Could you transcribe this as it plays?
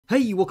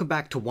Hey, welcome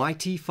back to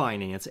YT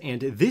Finance, and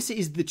this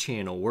is the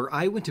channel where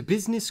I went to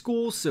business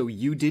school so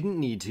you didn't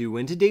need to,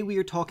 and today we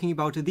are talking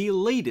about the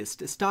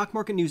latest stock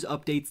market news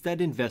updates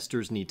that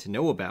investors need to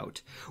know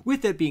about.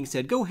 With that being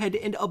said, go ahead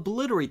and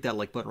obliterate that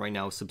like button right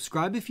now,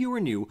 subscribe if you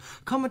are new,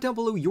 comment down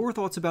below your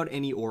thoughts about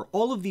any or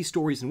all of these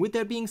stories, and with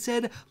that being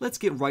said, let's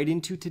get right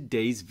into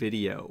today's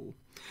video.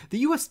 The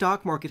US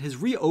stock market has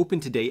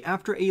reopened today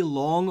after a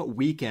long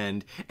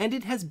weekend, and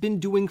it has been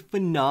doing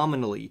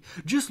phenomenally.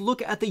 Just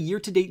look at the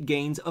year-to-date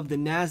gains of the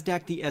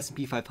Nasdaq, the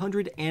S&P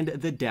 500, and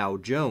the Dow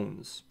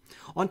Jones.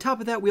 On top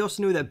of that, we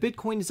also know that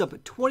Bitcoin is up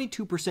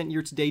 22%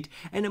 year-to-date,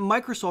 and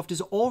Microsoft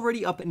is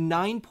already up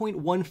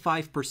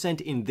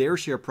 9.15% in their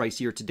share price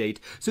year-to-date,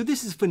 so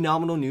this is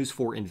phenomenal news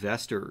for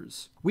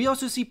investors. We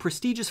also see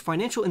prestigious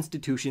financial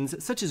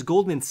institutions such as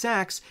Goldman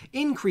Sachs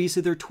increase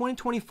their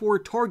 2024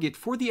 target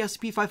for the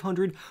S&P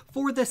 500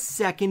 for the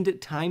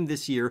second time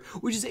this year,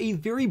 which is a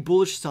very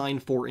bullish sign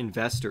for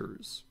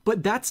investors.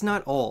 But that's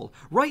not all.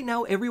 Right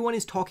now, everyone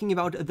is talking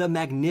about the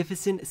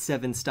Magnificent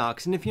Seven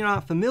stocks, and if you're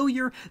not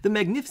familiar, the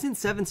Magnificent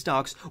Seven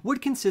stocks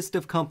would consist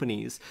of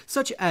companies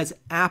such as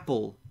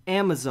Apple,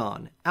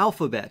 Amazon,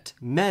 Alphabet,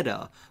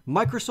 Meta,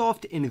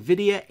 Microsoft,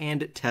 NVDA,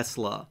 and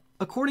Tesla.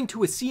 According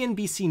to a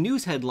CNBC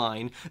News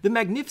headline, the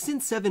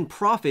Magnificent Seven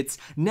profits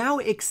now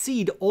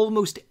exceed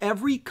almost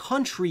every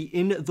country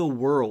in the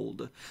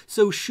world.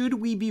 So should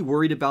we be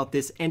worried about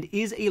this, and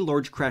is a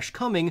large crash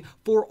coming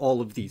for all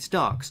of these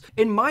stocks?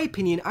 In my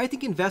opinion, I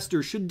think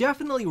investors should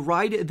definitely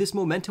ride this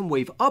momentum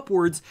wave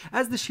upwards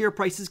as the share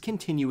prices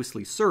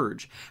continuously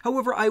surge.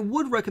 However, I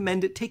would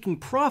recommend taking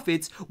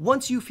profits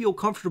once you feel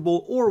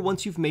comfortable or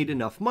once you've made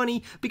enough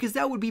money, because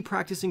that would be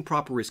practicing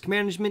proper risk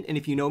management, and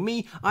if you know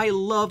me, I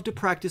love to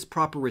practice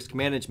proper risk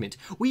management.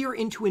 We are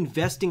into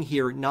investing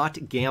here,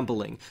 not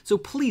gambling, so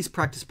please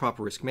practice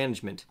proper risk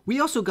management. We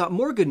also got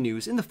more good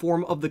news in the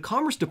form of the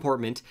Commerce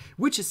Department,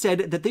 which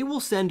said that they will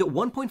send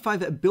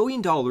 $1.5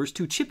 billion to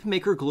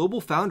Chipmaker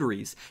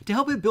GlobalFoundries to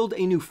help it build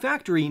a new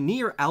factory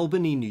near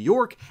Albany, New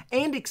York,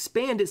 and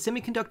expand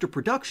semiconductor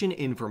production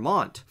in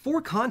Vermont.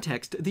 For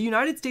context, the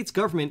United States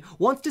government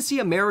wants to see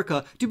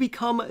America to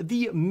become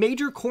the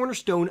major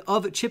cornerstone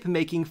of chip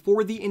making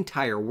for the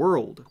entire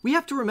world. We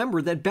have to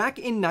remember that back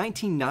in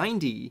 1990,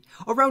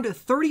 around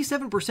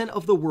 37%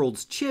 of the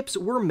world's chips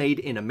were made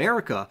in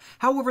America.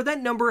 However,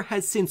 that number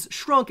has since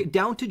shrunk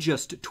down to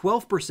just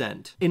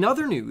 12%. In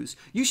other news,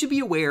 you should be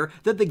aware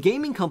that the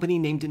gaming company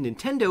named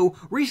Nintendo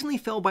recently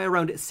fell by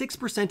around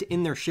 6%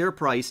 in their share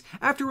price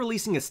after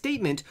releasing a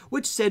statement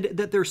which said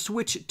that their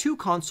Switch 2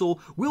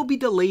 console will be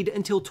delayed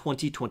until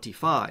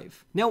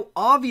 2025. Now,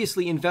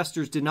 obviously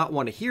investors did not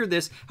want to hear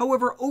this.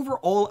 However,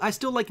 overall, I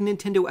still like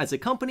Nintendo as a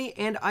company,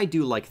 and I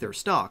do like their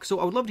stock. So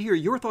I would love to hear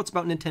your thoughts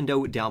about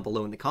Nintendo down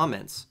below in the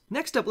comments.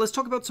 Next up, let's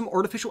talk about some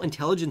artificial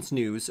intelligence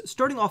news,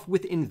 starting off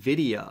with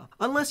NVIDIA.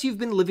 Unless you've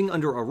been living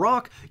under a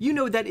rock, you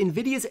know that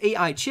NVIDIA's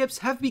AI chips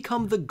have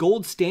become the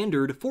gold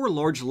standard for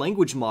large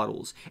language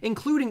models,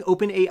 including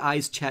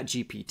OpenAI's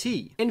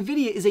ChatGPT.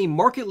 NVIDIA is a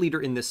market leader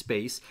in this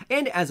space,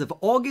 and as of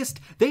August,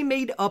 they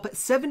made up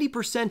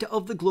 70%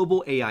 of the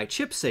global AI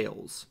chip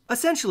sales.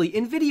 Essentially,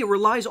 NVIDIA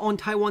relies on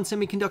Taiwan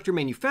semiconductor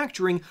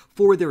manufacturing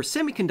for their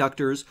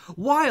semiconductors,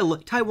 while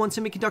Taiwan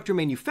semiconductor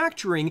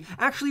manufacturing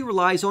actually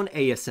relies on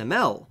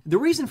ASML. The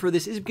reason for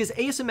this is because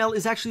ASML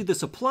is actually the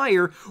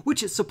supplier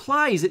which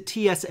supplies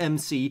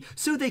TSMC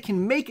so they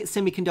can make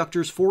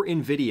semiconductors for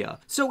NVIDIA.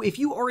 So if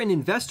you are an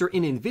investor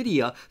in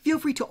NVIDIA, feel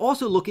free to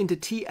also look into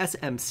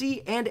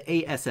TSMC and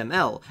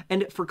ASML.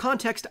 And for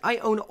context, I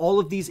own all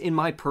of these in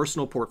my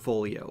personal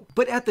portfolio.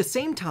 But at the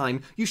same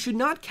time, you should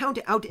not count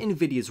out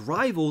NVIDIA's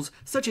rivals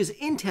such as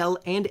Intel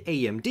and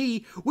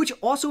AMD, which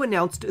also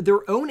announced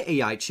their own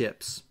AI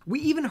chips. We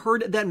even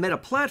heard that Meta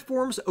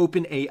Platforms,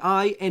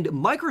 OpenAI, and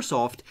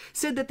Microsoft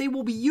said that they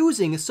will be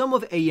using some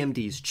of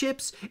AMD's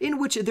chips, in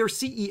which their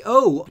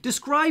CEO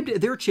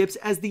described their chips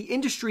as the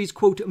industry's,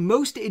 quote,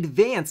 most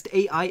advanced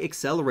AI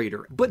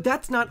accelerator. But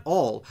that's not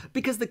all,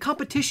 because the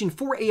competition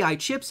for AI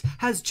chips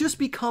has just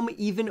become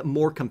even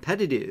more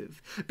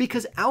competitive,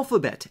 because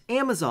Alphabet,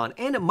 Amazon,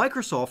 and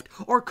Microsoft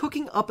are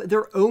cooking up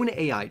their own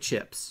AI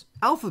chips.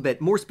 Alphabet,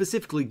 more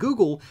specifically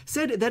Google,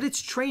 said that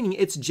it's training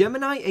its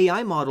Gemini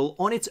AI model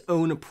on its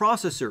own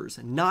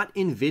processors, not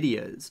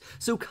NVIDIA's.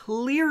 So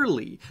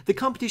clearly, the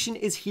competition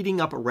is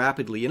heating up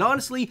rapidly, and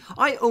honestly,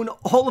 I own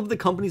all of the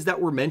companies that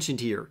were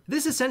mentioned here.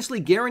 This essentially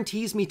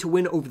guarantees me to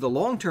win over the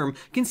long term,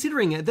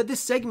 considering that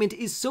this segment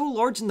is so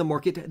large in the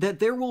market that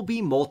there will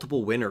be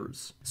multiple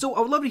winners. So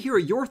I would love to hear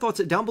your thoughts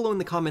down below in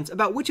the comments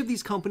about which of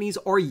these companies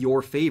are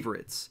your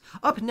favorites.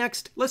 Up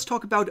next, let's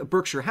talk about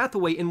Berkshire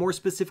Hathaway, and more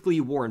specifically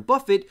Warren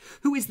Buffett,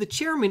 who is the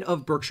chairman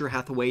of Berkshire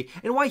Hathaway,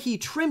 and why he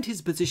trimmed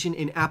his position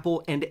in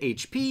Apple and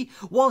HP,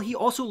 while he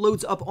also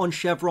loads up on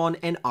Chevron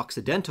and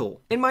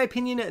Occidental. In my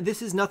opinion,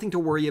 this is nothing to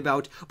worry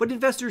about, but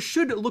investors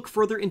should look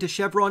further into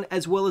Chevron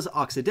as well as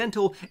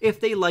Occidental if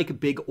they like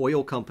big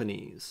oil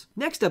companies.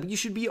 Next up, you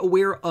should be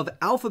aware of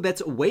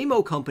Alphabet's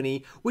Waymo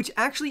company, which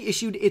actually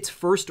issued its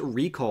first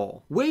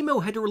recall.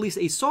 Waymo had to release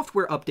a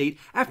software update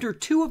after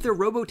 2 of their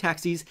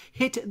robo-taxis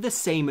hit the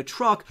same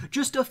truck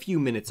just a few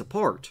minutes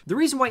apart. The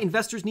reason why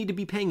investors need to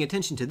be paying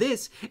attention to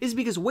this is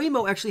because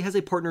Waymo actually has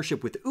a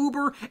partnership with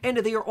Uber, and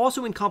they are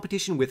also in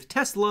competition with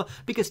Tesla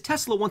because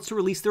Tesla wants to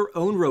release their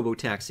own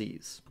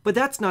robo-taxis. But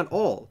that's not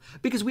all,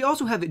 because we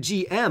also have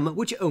GM,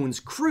 which owns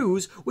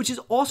Cruise, which is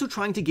also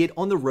trying to get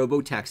on the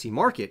robo-taxi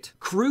market.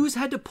 Cruise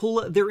had to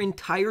pull their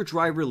entire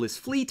driverless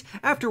fleet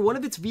after one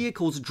of its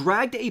vehicles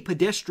dragged a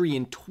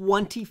pedestrian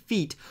 20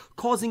 feet,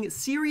 causing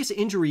serious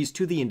injuries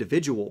to the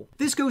individual.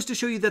 This goes to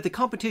show you that the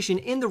competition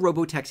in the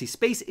robo-taxi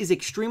space is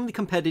extremely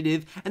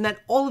competitive, and that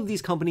all of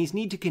these companies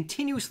need to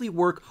continuously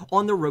work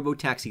on their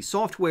robo-taxi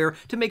software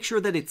to make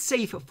sure that it's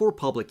safe for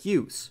public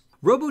use.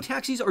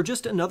 Robo-taxis are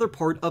just another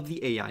part of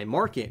the AI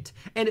market,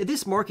 and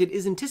this market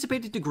is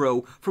anticipated to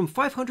grow from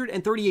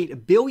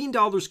 $538 billion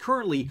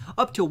currently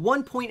up to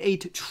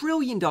 $1.8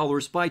 trillion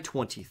by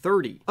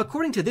 2030.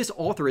 According to this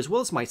author as well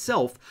as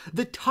myself,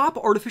 the top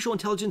artificial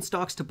intelligence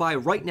stocks to buy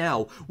right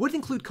now would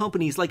include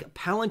companies like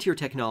Palantir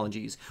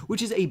Technologies,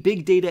 which is a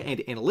big data and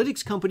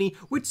analytics company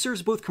which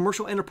serves both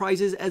commercial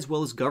enterprises as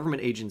well as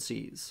government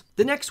agencies.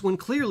 The next one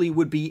clearly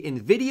would be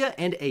NVIDIA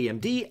and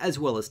AMD as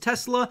well as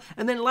Tesla,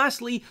 and then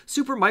lastly,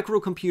 Supermicro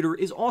Computer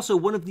is also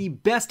one of the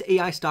best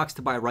AI stocks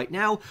to buy right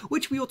now,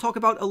 which we will talk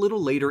about a little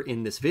later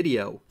in this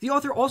video. The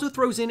author also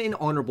throws in an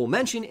honorable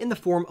mention in the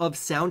form of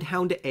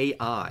SoundHound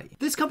AI.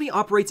 This company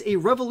operates a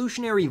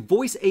revolutionary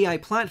voice AI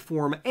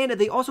platform, and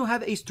they also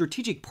have a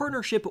strategic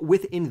partnership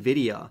with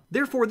NVIDIA.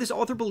 Therefore, this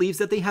author believes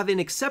that they have an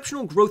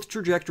exceptional growth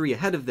trajectory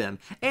ahead of them,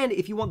 and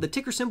if you want the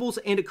ticker symbols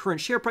and current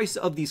share prices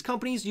of these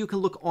companies, you can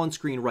look on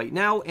screen right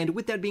now. And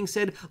with that being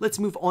said, let's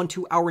move on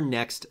to our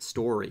next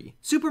story.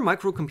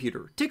 Supermicro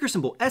Computer, ticker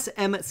symbol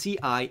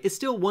SMCI, is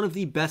still one of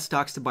the best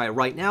stocks to buy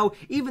right now,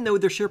 even though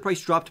their share price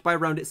dropped by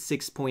around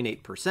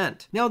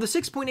 6.8%. Now, the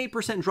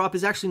 6.8% drop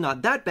is actually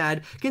not that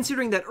bad,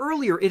 considering that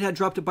earlier it had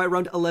dropped by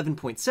around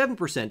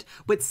 11.7%,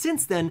 but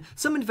since then,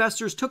 some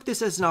investors took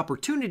this as an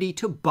opportunity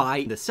to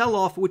buy the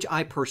sell-off, which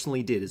I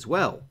personally did as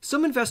well.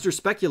 Some investors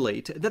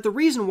speculate that the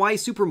reason why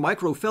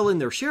Supermicro fell in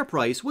their share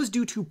price was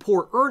due to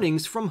poor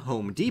earnings from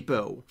Home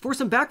Depot. For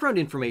some background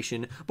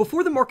information,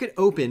 before the market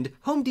opened,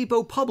 Home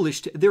Depot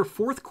published their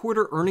fourth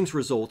quarter earnings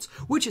results,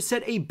 which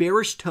set a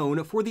bearish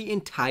tone for the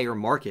entire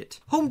market.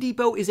 Home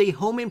Depot is a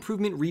home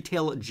improvement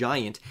retail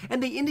giant,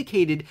 and they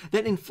indicated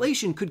that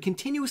inflation could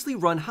continuously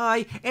run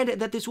high and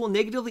that this will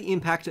negatively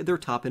impact their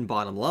top and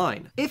bottom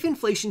line. If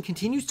inflation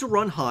continues to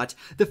run hot,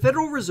 the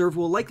Federal Reserve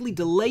will likely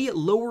delay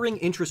lowering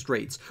interest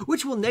rates,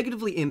 which will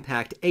negatively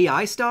impact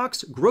AI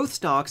stocks, growth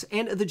stocks,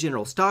 and the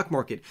general stock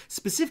market,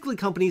 specifically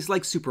companies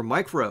like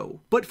Supermicro.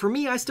 But for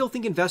me, I still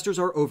think investors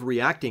are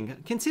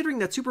overreacting, considering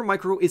that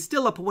Supermicro is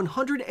still up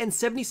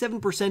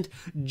 177%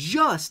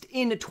 just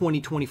in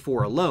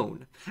 2024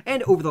 alone.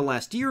 And over the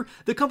last year,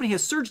 the company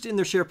has surged in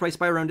their share price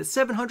by around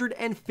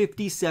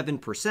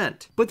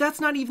 757%. But that's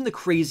not even the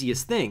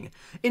craziest thing.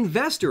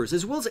 Investors,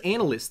 as well as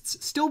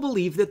analysts, still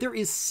believe that there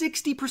is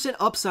 60%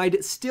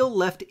 upside still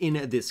left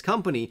in this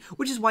company,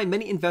 which is why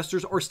many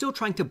investors are still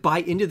trying to buy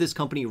into this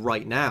company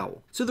right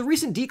now. So the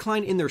recent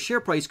decline in their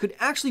share price could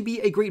actually be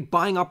a great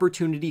buying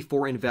opportunity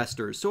for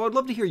investors. So I'd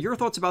love to hear your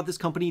thoughts about this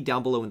company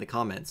down below in the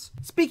comments.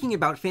 Speaking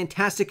about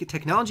fantastic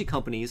technology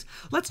companies,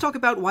 let's talk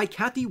about why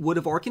Cathie Wood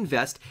of ARK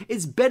Invest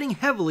is betting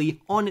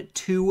heavily on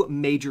 2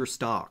 major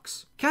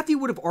stocks. Cathie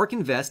Wood of ARK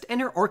Invest and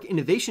her ARK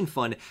Innovation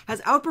Fund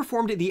has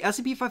outperformed the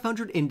S&P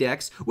 500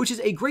 index, which is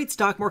a great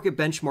stock market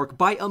benchmark,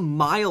 by a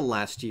mile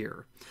last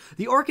year.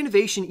 The ARK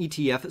Innovation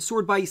ETF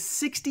soared by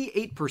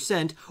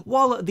 68%,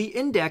 while the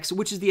index,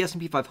 which is the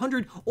S&P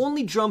 500,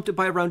 only jumped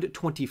by around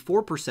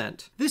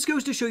 24%. This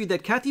goes to show you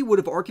that Cathie Wood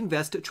of ARK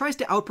Invest tries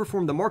to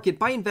outperform the market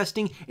by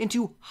investing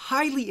into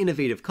highly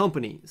innovative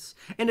companies.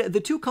 And the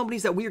 2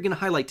 companies that we are going to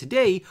highlight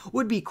today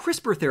would be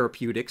CRISPR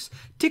Therapeutics,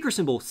 ticker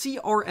symbol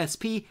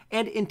CRSP,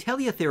 and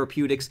Intellia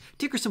Therapeutics,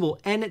 ticker symbol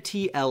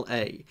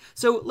NTLA.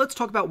 So let's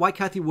talk about why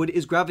Cathie Wood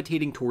is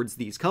gravitating towards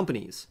these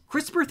companies.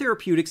 CRISPR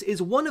Therapeutics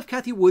is one of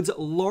Cathie Wood's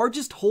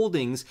largest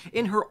holdings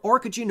in her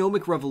ARK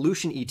Genomic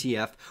Revolution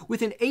ETF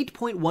with an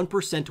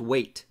 8.1%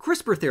 weight.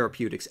 CRISPR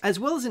Therapeutics, as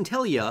well as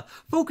Intellia,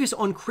 focus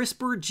on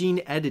CRISPR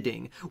gene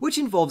editing, which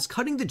involves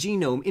cutting the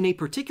genome in a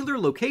particular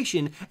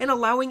location and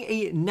allowing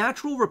a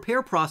natural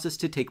repair process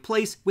to take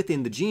place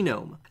within the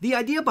genome. The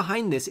idea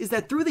behind this is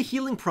that through the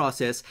healing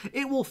process,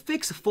 it will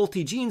fix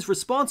faulty genes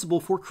responsible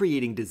for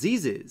creating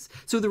diseases,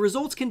 so the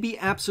results can be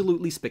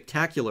absolutely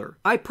spectacular.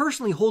 I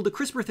personally hold the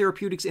CRISPR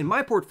Therapeutics in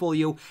my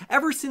portfolio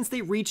ever since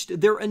they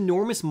reached their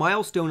enormous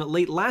milestone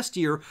late last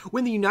year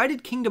when the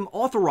United Kingdom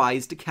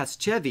authorized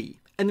Casgevy.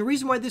 And the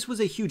reason why this was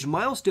a huge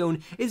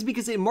milestone is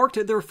because it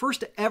marked their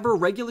first ever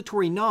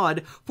regulatory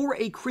nod for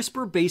a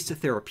CRISPR-based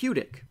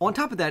therapeutic. On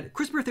top of that,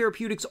 CRISPR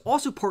Therapeutics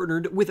also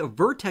partnered with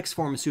Vertex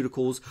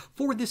Pharmaceuticals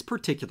for this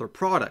particular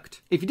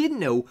product. If you didn't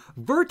know,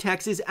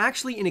 Vertex is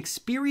actually an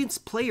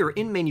experienced player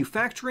in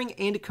manufacturing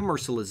and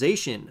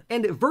commercialization,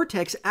 and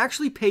Vertex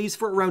actually pays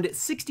for around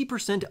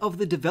 60% of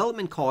the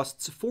development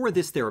costs for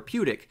this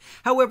therapeutic.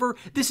 However,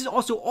 this is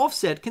also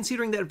offset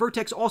considering that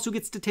Vertex also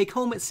gets to take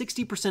home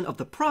 60% of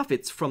the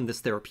profits from this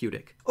therapeutic.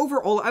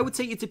 Overall, I would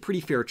say it's a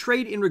pretty fair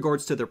trade in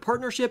regards to their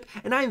partnership,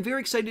 and I am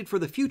very excited for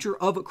the future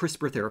of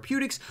CRISPR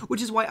Therapeutics,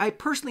 which is why I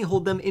personally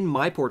hold them in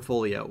my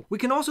portfolio. We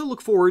can also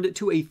look forward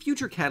to a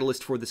future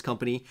catalyst for this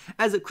company,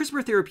 as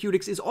CRISPR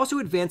Therapeutics is also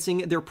advancing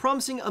their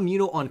promising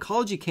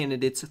immuno-oncology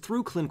candidates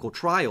through clinical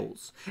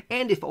trials.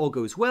 And if all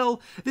goes well,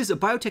 this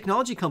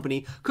biotechnology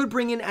company could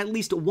bring in at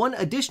least one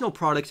additional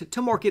product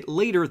to market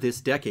later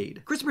this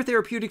decade. CRISPR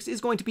Therapeutics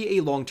is going to be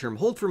a long-term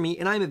hold for me,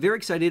 and I'm very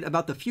excited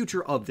about the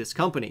future of this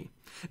company.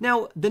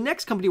 Now, the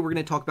next company we're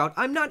going to talk about,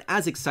 I'm not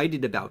as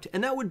excited about,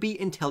 and that would be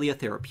Intellia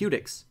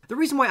Therapeutics. The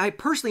reason why I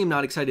personally am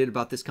not excited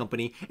about this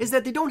company is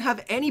that they don't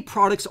have any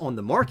products on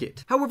the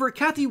market. However,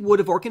 Kathy Wood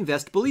of ARK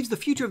Invest believes the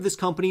future of this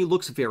company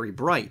looks very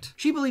bright.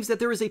 She believes that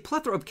there is a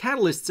plethora of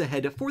catalysts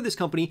ahead for this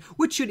company,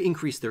 which should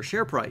increase their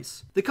share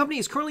price. The company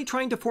is currently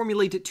trying to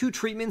formulate 2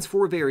 treatments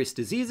for various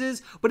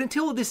diseases, but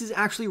until this is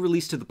actually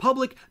released to the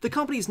public, the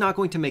company is not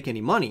going to make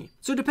any money.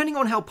 So depending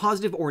on how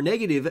positive or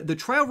negative the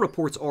trial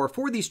reports are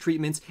for these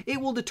treatments,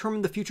 it will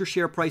determine the future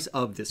share price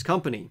of this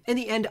company. In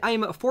the end, I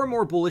am far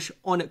more bullish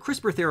on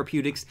CRISPR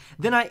Therapeutics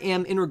than I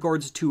am in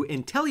regards to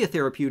Intellia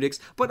Therapeutics,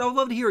 but I would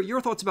love to hear your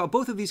thoughts about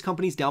both of these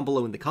companies down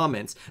below in the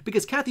comments,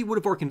 because Kathy Wood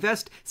of ARK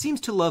Invest seems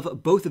to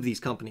love both of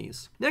these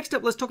companies. Next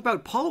up, let's talk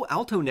about Palo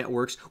Alto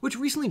Networks, which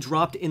recently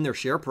dropped in their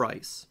share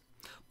price.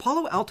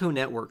 Palo Alto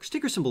Networks,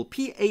 ticker symbol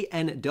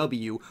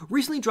PANW,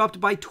 recently dropped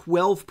by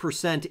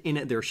 12%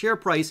 in their share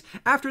price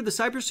after the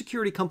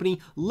cybersecurity company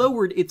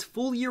lowered its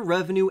full-year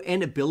revenue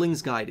and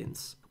billings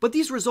guidance. But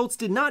these results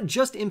did not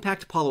just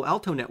impact Palo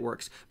Alto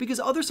Networks, because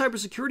other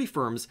cybersecurity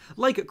firms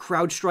like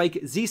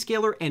CrowdStrike,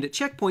 Zscaler, and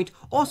Checkpoint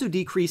also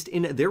decreased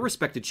in their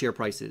respected share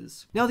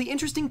prices. Now, the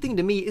interesting thing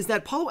to me is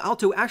that Palo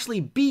Alto actually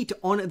beat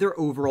on their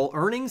overall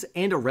earnings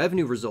and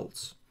revenue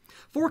results.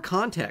 For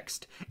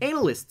context,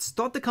 analysts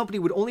thought the company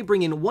would only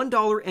bring in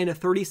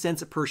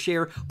 $1.30 per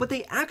share, but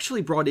they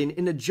actually brought in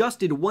an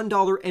adjusted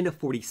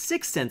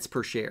 $1.46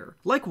 per share.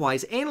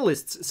 Likewise,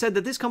 analysts said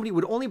that this company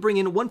would only bring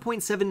in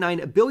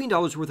 $1.79 billion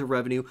worth of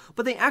revenue,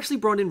 but they actually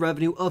brought in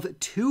revenue of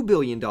 $2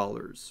 billion.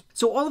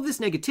 So all of this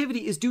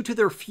negativity is due to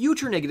their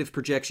future negative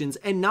projections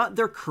and not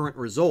their current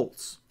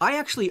results. I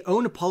actually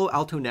own Palo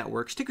Alto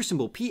Networks, ticker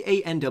symbol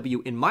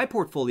PANW, in my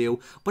portfolio,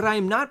 but I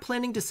am not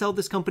planning to sell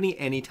this company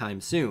anytime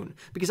soon,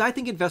 because I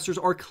think investors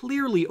are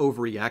clearly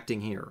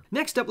overreacting here.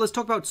 Next up, let's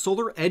talk about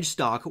SolarEdge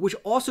stock, which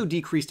also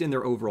decreased in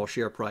their overall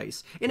share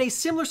price, in a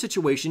similar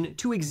situation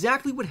to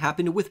exactly what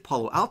happened with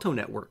Palo Alto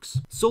Networks.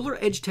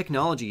 SolarEdge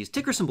Technologies,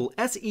 ticker symbol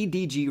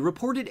SEDG,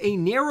 reported a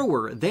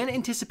narrower than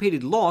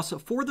anticipated loss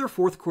for their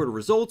fourth quarter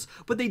results,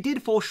 but they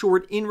did fall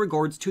short in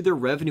regards to their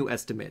revenue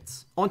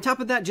estimates. On top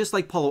of that, just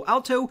like Palo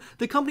Alto,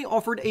 the company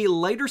offered a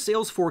lighter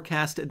sales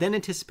forecast than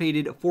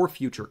anticipated for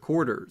future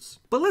quarters.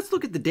 But let's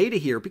look at the data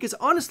here, because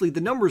honestly, the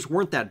numbers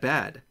weren't that bad.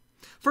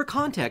 For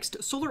context,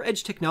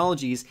 SolarEdge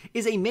Technologies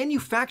is a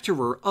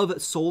manufacturer of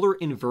solar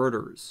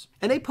inverters,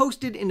 and they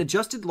posted an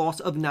adjusted loss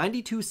of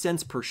 92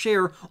 cents per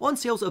share on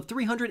sales of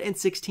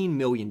 $316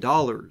 million.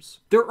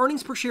 Their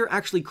earnings per share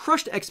actually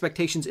crushed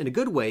expectations in a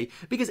good way,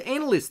 because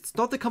analysts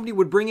thought the company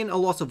would bring in a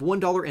loss of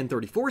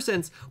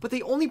 $1.34, but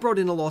they only brought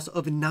in a loss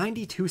of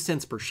 92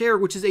 cents per share,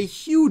 which is a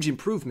huge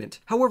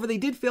improvement. However, they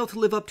did fail to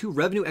live up to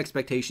revenue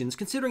expectations,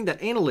 considering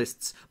that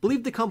analysts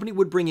believed the company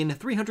would bring in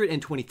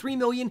 $323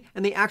 million,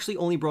 and they actually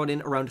only brought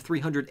in around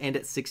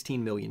 $316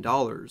 million.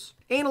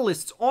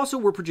 Analysts also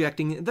were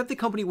projecting that the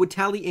company would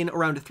tally in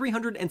around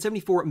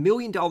 $374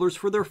 million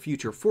for their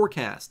future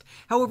forecast.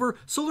 However,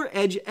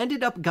 SolarEdge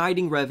ended up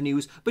guiding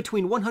revenues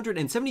between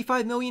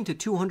 $175 million to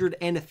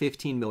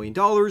 $215 million,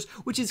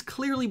 which is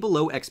clearly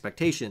below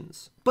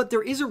expectations. But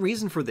there is a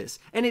reason for this,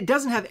 and it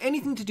doesn't have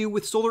anything to do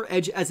with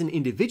SolarEdge as an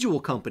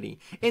individual company.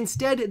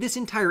 Instead, this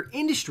entire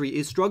industry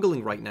is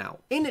struggling right now.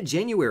 In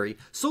January,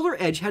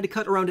 SolarEdge had to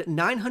cut around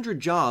 900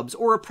 jobs,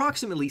 or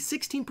approximately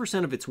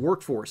 16% of its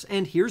workforce,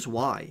 and here's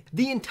why.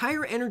 The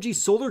entire energy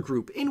solar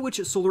group, in which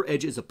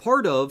SolarEdge is a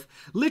part of,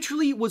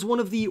 literally was one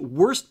of the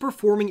worst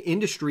performing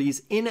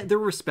industries in their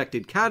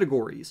respected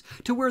categories,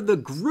 to where the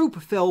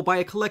group fell by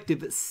a collective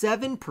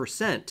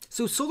 7%.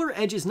 So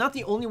SolarEdge is not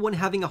the only one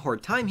having a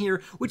hard time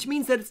here, which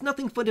means that it's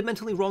nothing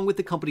fundamentally wrong with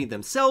the company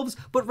themselves,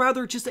 but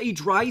rather just a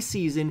dry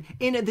season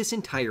in this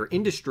entire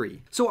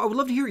industry. So I would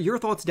love to hear your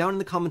thoughts down in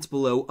the comments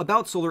below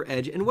about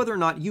SolarEdge and whether or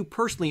not you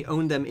personally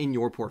own them in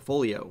your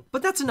portfolio.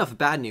 But that's that's enough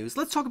bad news.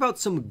 Let's talk about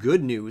some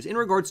good news in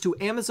regards to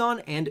Amazon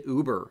and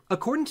Uber.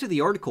 According to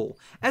the article,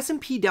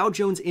 S&P Dow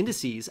Jones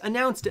Indices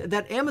announced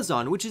that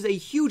Amazon, which is a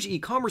huge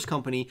e-commerce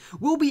company,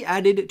 will be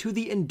added to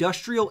the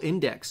Industrial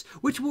Index,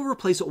 which will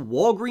replace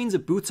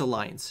Walgreens Boots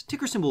Alliance,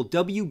 ticker symbol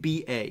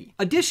WBA.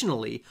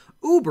 Additionally,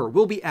 Uber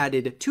will be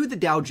added to the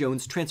Dow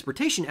Jones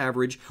Transportation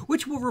Average,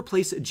 which will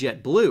replace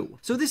JetBlue.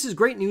 So this is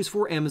great news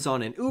for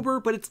Amazon and Uber,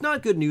 but it's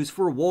not good news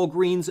for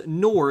Walgreens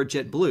nor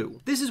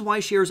JetBlue. This is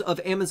why shares of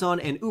Amazon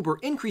and Uber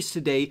increased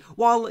today,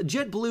 while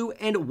JetBlue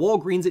and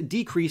Walgreens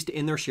decreased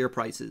in their share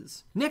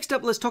prices. Next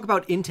up, let's talk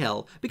about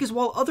Intel, because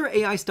while other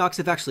AI stocks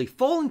have actually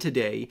fallen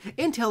today,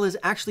 Intel has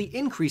actually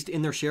increased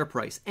in their share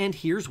price, and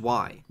here's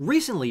why.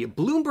 Recently,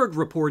 Bloomberg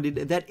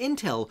reported that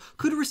Intel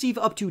could receive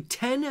up to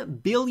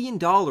 $10 billion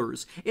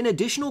in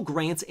additional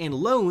grants and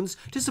loans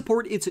to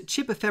support its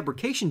chip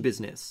fabrication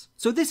business.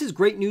 So this is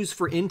great news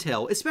for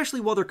Intel,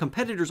 especially while their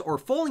competitors are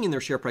falling in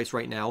their share price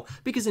right now,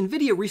 because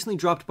NVIDIA recently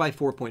dropped by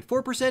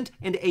 4.4%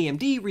 and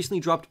AMD recently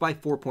dropped by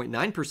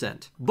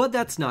 4.9%. But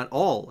that's not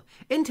all.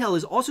 Intel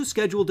is also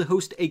scheduled to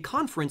host a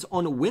conference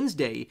on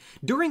Wednesday,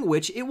 during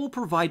which it will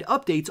provide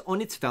updates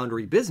on its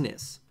foundry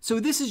business. So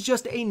this is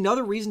just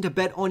another reason to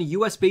bet on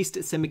US-based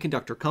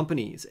semiconductor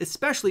companies,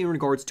 especially in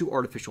regards to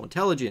artificial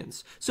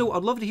intelligence. So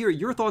I'd love to hear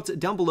your thoughts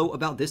down below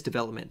about this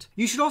development.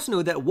 You should also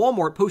know that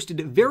Walmart posted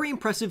very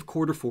impressive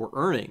Q4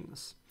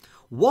 earnings.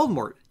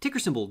 Walmart, ticker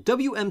symbol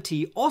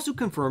WMT, also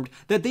confirmed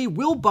that they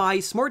will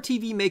buy smart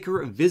TV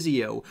maker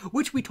Vizio,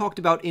 which we talked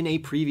about in a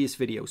previous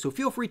video, so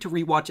feel free to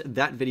rewatch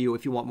that video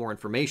if you want more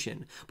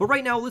information. But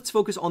right now, let's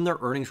focus on their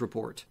earnings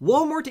report.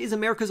 Walmart is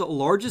America's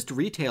largest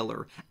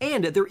retailer,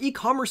 and their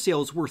e-commerce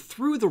sales were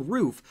through the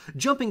roof,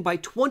 jumping by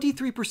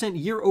 23%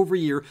 year over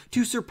year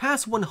to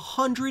surpass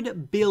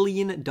 $100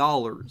 billion.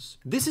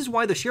 This is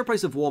why the share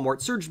price of Walmart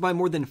surged by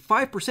more than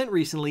 5%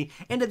 recently,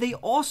 and they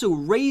also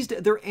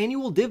raised their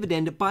annual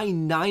dividend by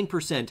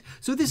 9%,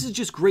 so this is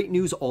just great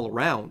news all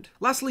around.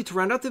 Lastly, to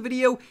round out the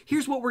video,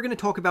 here's what we're going to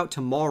talk about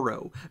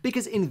tomorrow,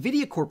 because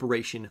NVIDIA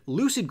Corporation,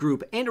 Lucid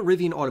Group, and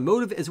Rivian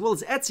Automotive, as well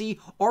as Etsy,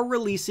 are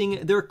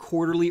releasing their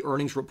quarterly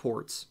earnings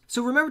reports.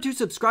 So remember to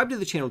subscribe to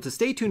the channel to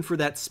stay tuned for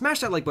that, smash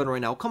that like button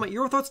right now, comment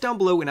your thoughts down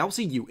below, and I'll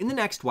see you in the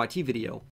next YT video.